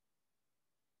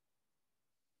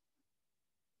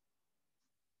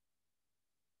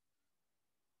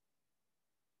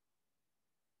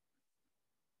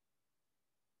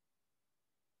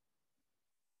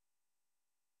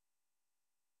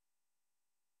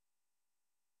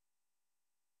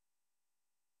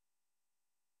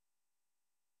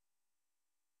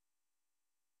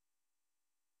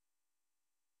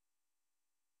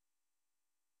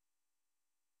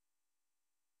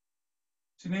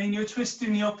 Janine, you're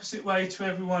twisting the opposite way to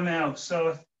everyone else,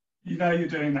 so you know you're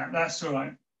doing that. That's all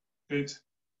right. Good.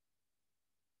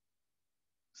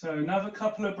 So another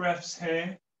couple of breaths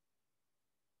here.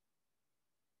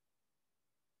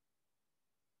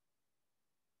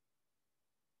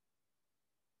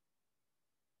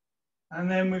 And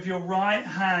then with your right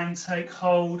hand, take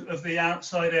hold of the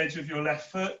outside edge of your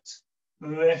left foot.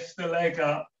 Lift the leg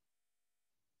up.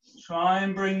 Try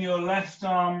and bring your left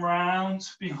arm round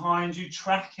behind you.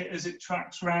 Track it as it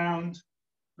tracks round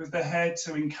with the head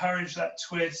to encourage that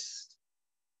twist.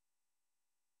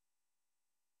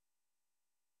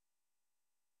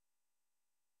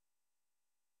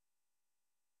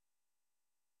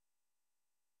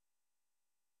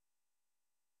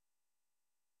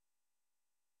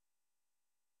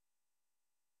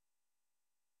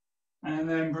 And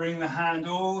then bring the hand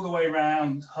all the way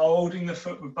round, holding the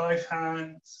foot with both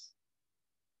hands.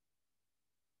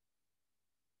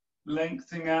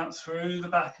 Lengthening out through the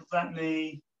back of that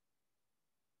knee.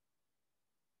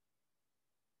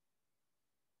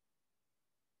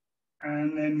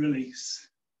 And then release.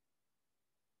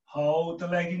 Hold the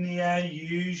leg in the air,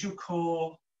 use your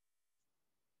core.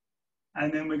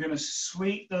 And then we're going to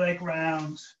sweep the leg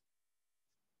round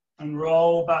and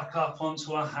roll back up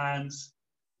onto our hands.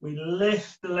 We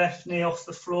lift the left knee off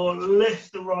the floor,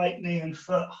 lift the right knee and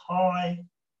foot high.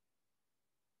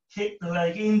 Kick the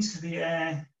leg into the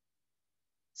air,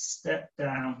 step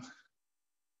down.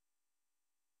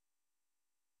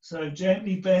 So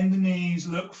gently bend the knees,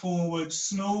 look forward,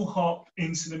 small hop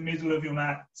into the middle of your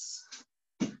mats.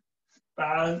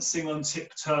 Balancing on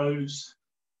tiptoes,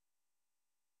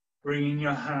 bringing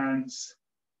your hands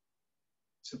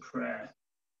to prayer.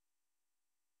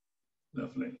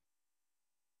 Lovely.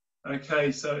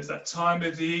 Okay, so it's that time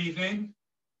of the evening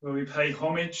where we pay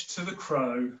homage to the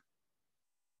crow.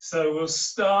 So we'll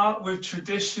start with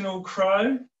traditional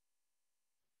crow.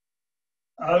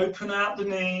 Open out the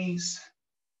knees,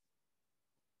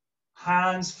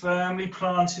 hands firmly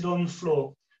planted on the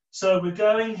floor. So we're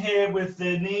going here with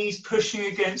the knees pushing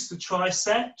against the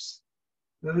triceps.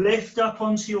 Lift up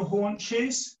onto your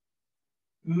haunches.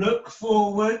 Look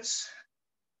forwards.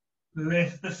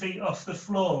 Lift the feet off the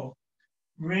floor.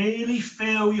 Really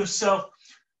feel yourself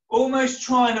almost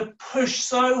trying to push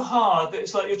so hard that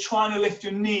it's like you're trying to lift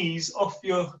your knees off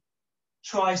your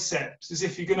triceps, as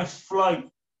if you're going to float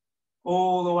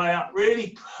all the way up.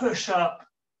 Really push up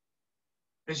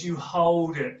as you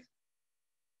hold it.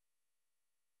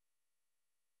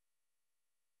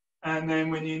 And then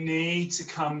when you need to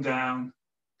come down,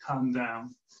 come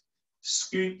down.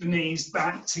 Scoop the knees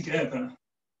back together.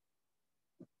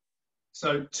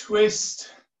 So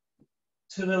twist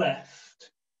to the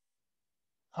left.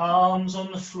 Palms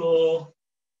on the floor.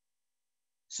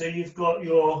 So you've got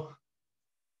your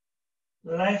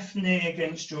left knee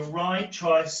against your right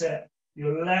tricep.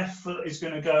 Your left foot is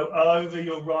going to go over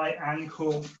your right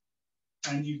ankle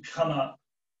and you come up.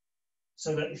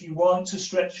 So that if you want to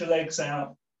stretch your legs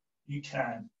out, you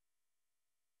can.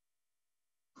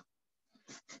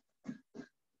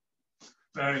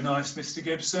 Very nice, Mr.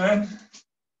 Gibson.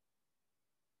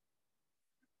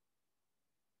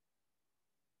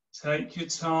 Take your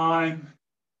time.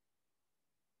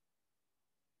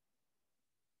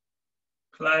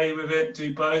 Play with it.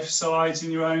 Do both sides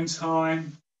in your own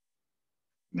time.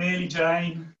 Nearly,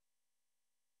 Jane.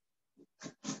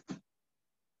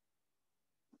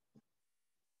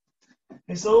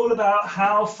 It's all about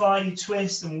how far you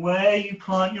twist and where you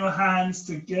plant your hands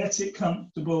to get it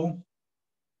comfortable.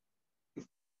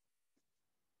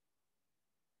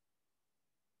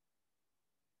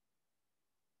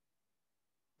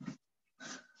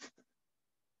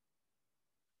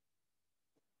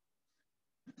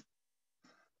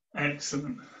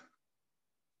 Excellent.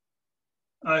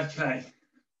 Okay.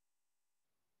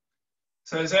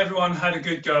 So has everyone had a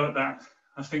good go at that?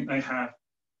 I think they have.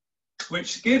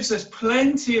 Which gives us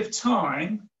plenty of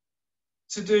time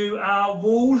to do our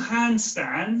wall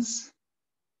handstands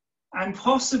and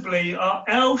possibly our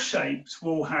L-shaped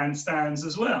wall handstands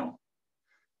as well.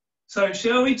 So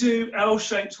shall we do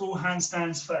L-shaped wall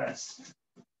handstands first?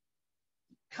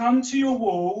 Come to your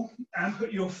wall and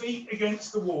put your feet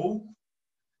against the wall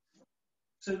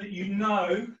so that you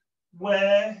know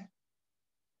where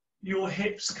your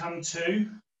hips come to,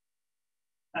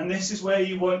 and this is where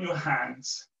you want your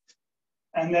hands.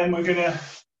 And then we're going to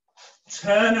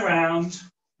turn around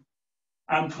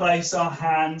and place our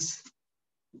hands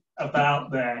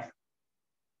about there.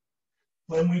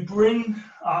 When we bring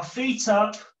our feet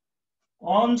up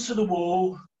onto the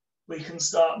wall, we can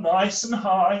start nice and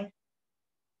high,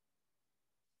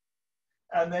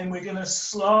 and then we're going to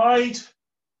slide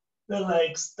the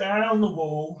legs down the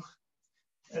wall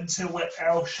until we're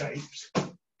L-shaped,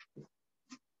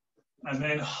 and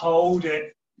then hold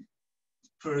it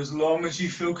for as long as you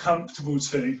feel comfortable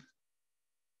to.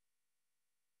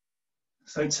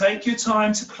 So take your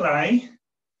time to play.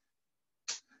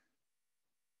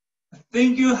 I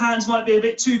think your hands might be a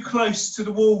bit too close to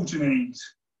the wall, Janine.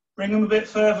 Bring them a bit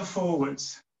further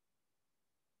forwards.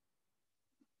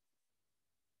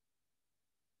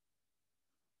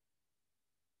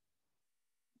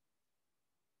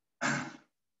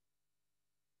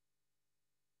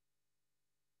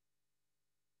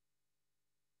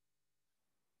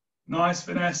 Nice,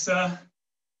 Vanessa.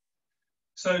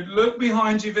 So look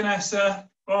behind you, Vanessa.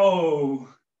 Oh,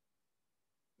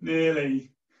 nearly.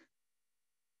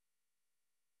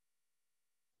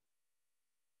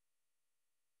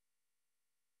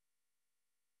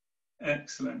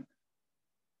 Excellent.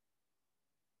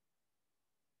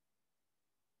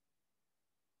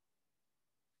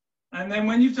 And then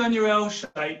when you've done your L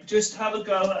shape, just have a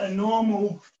go at a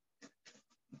normal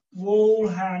wall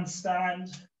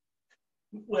handstand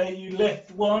where you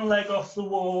lift one leg off the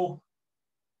wall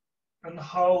and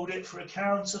hold it for a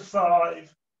count of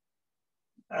 5,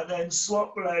 and then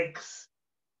swap legs,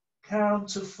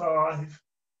 count of 5,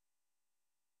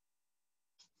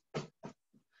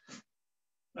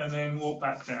 and then walk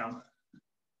back down.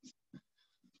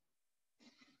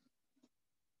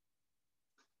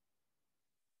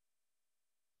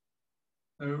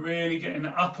 So really getting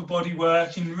the upper body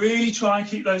working, really try and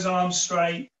keep those arms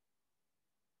straight,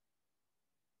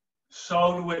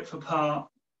 shoulder width apart.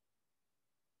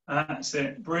 That's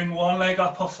it. Bring one leg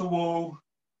up off the wall.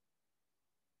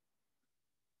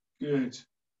 Good.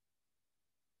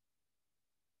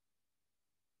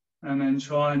 And then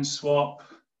try and swap.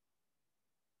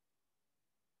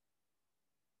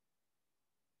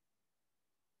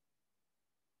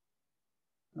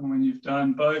 And when you've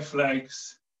done both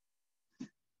legs,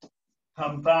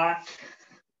 come back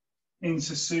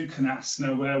into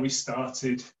Sukhanasana where we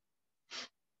started.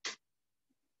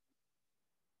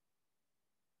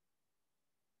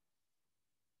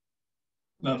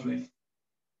 Lovely.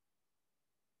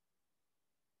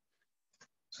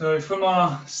 So from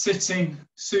our sitting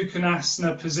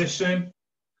Sukhanasana position,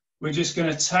 we're just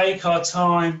going to take our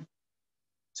time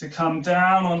to come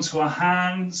down onto our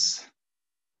hands,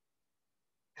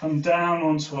 come down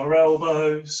onto our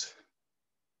elbows,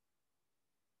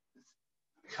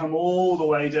 come all the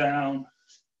way down,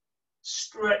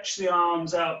 stretch the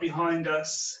arms out behind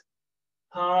us,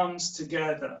 palms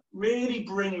together, really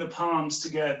bring the palms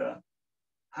together,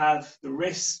 have the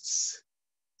wrists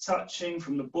touching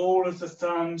from the ball of the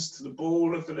thumbs to the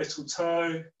ball of the little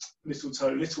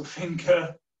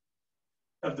finger,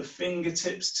 of the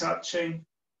fingertips touching.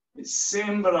 It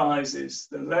symbolizes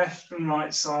the left and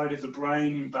right side of the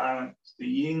brain in balance, the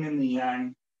yin and the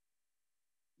yang,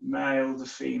 male, the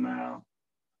female,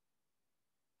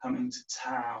 coming to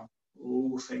Tao,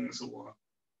 all things are one.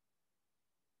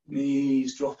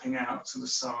 Knees dropping out to the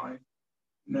side,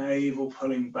 navel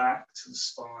pulling back to the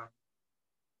spine.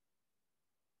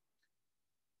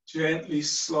 Gently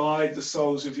slide the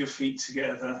soles of your feet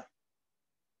together,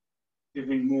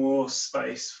 giving more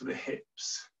space for the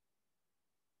hips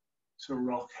to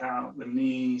rock out, the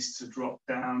knees to drop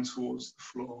down towards the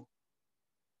floor,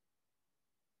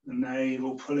 the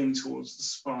navel pulling towards the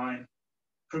spine.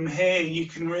 From here, you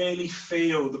can really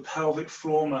feel the pelvic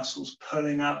floor muscles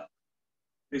pulling up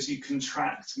as you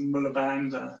contract Mula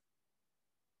Bandha,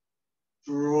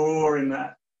 drawing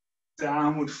that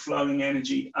downward flowing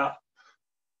energy up,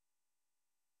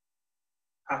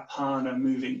 Apana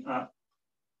moving up.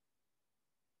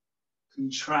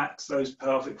 Contract those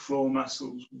pelvic floor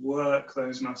muscles, work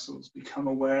those muscles, become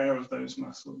aware of those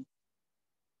muscles.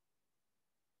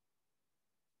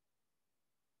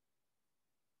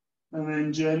 And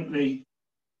then gently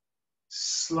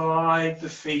slide the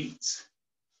feet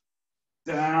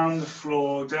down the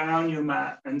floor, down your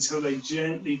mat, until they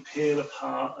gently peel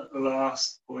apart at the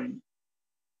last point.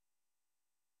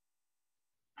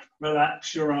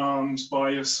 Relax your arms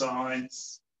by your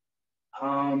sides,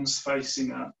 palms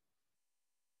facing up.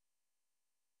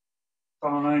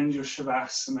 Find your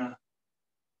Shavasana.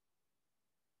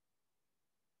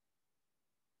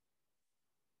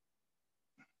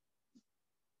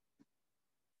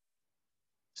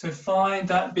 So find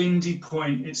that bindi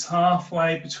point. It's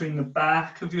halfway between the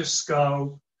back of your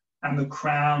skull and the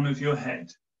crown of your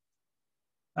head.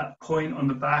 That point on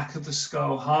the back of the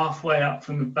skull, halfway up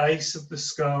from the base of the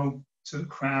skull to the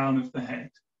crown of the head.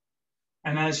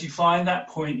 And as you find that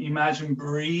point, imagine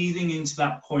breathing into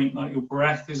that point like your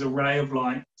breath is a ray of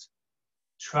light,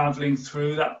 traveling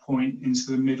through that point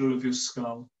into the middle of your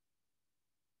skull.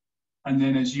 And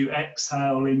then as you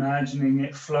exhale, imagining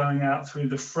it flowing out through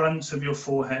the front of your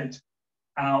forehead,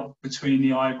 out between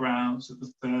the eyebrows of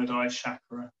the third eye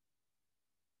chakra.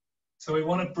 So we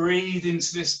want to breathe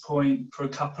into this point for a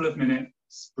couple of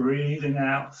minutes, breathing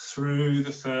out through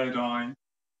the third eye,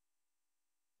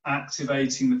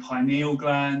 activating the pineal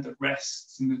gland that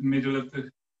rests in the middle of the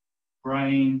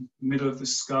brain, middle of the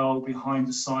skull, behind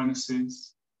the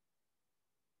sinuses.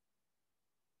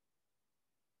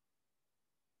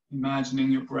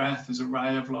 Imagining your breath as a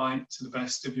ray of light to the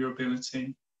best of your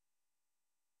ability.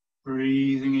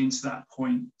 Breathing into that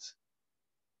point.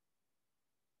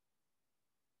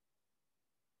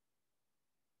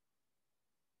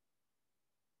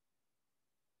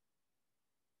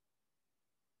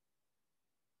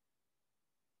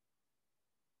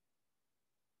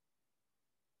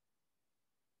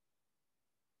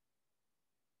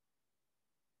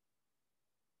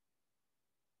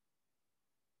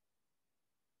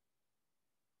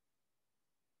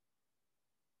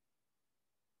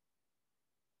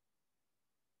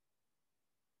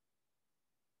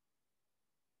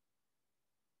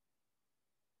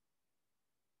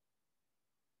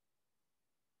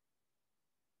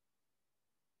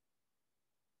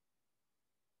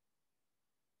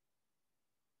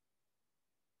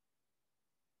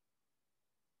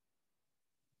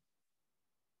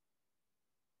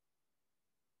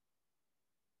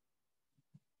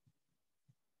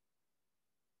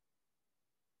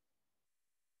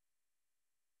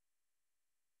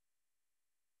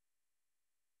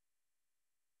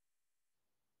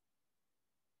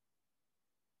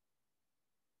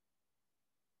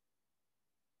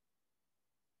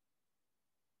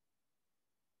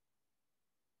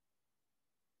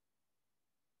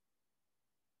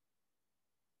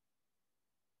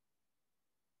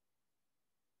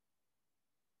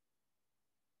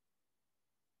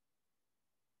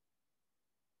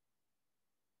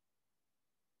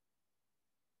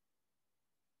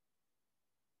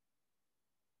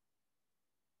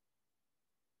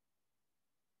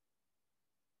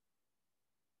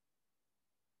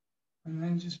 And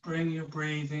then just bring your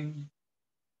breathing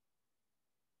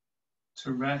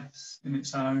to rest in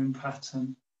its own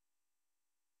pattern.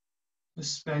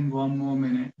 Just spend 1 more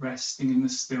minute resting in the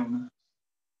stillness.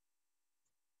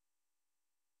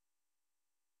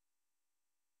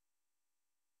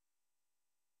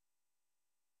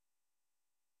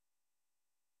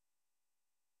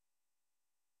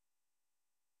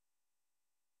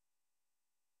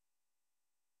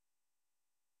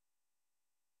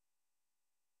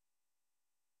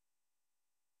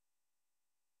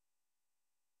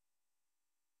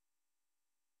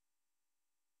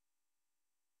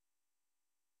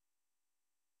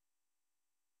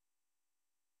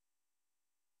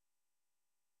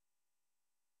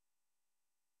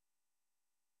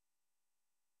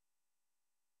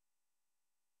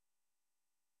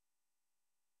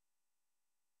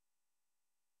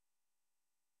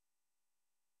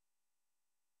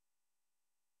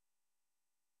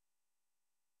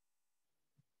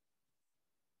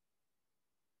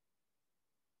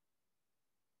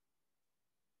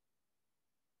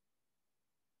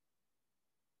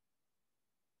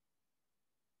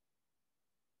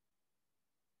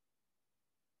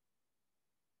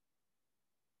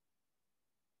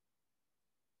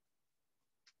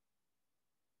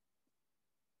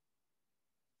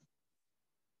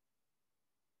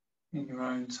 In your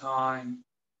own time,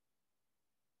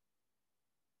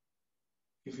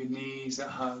 give your knees a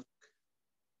hug.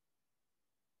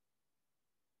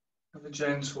 Have a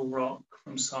gentle rock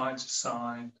from side to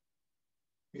side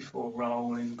before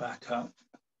rolling back up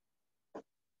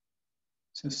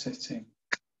to sitting.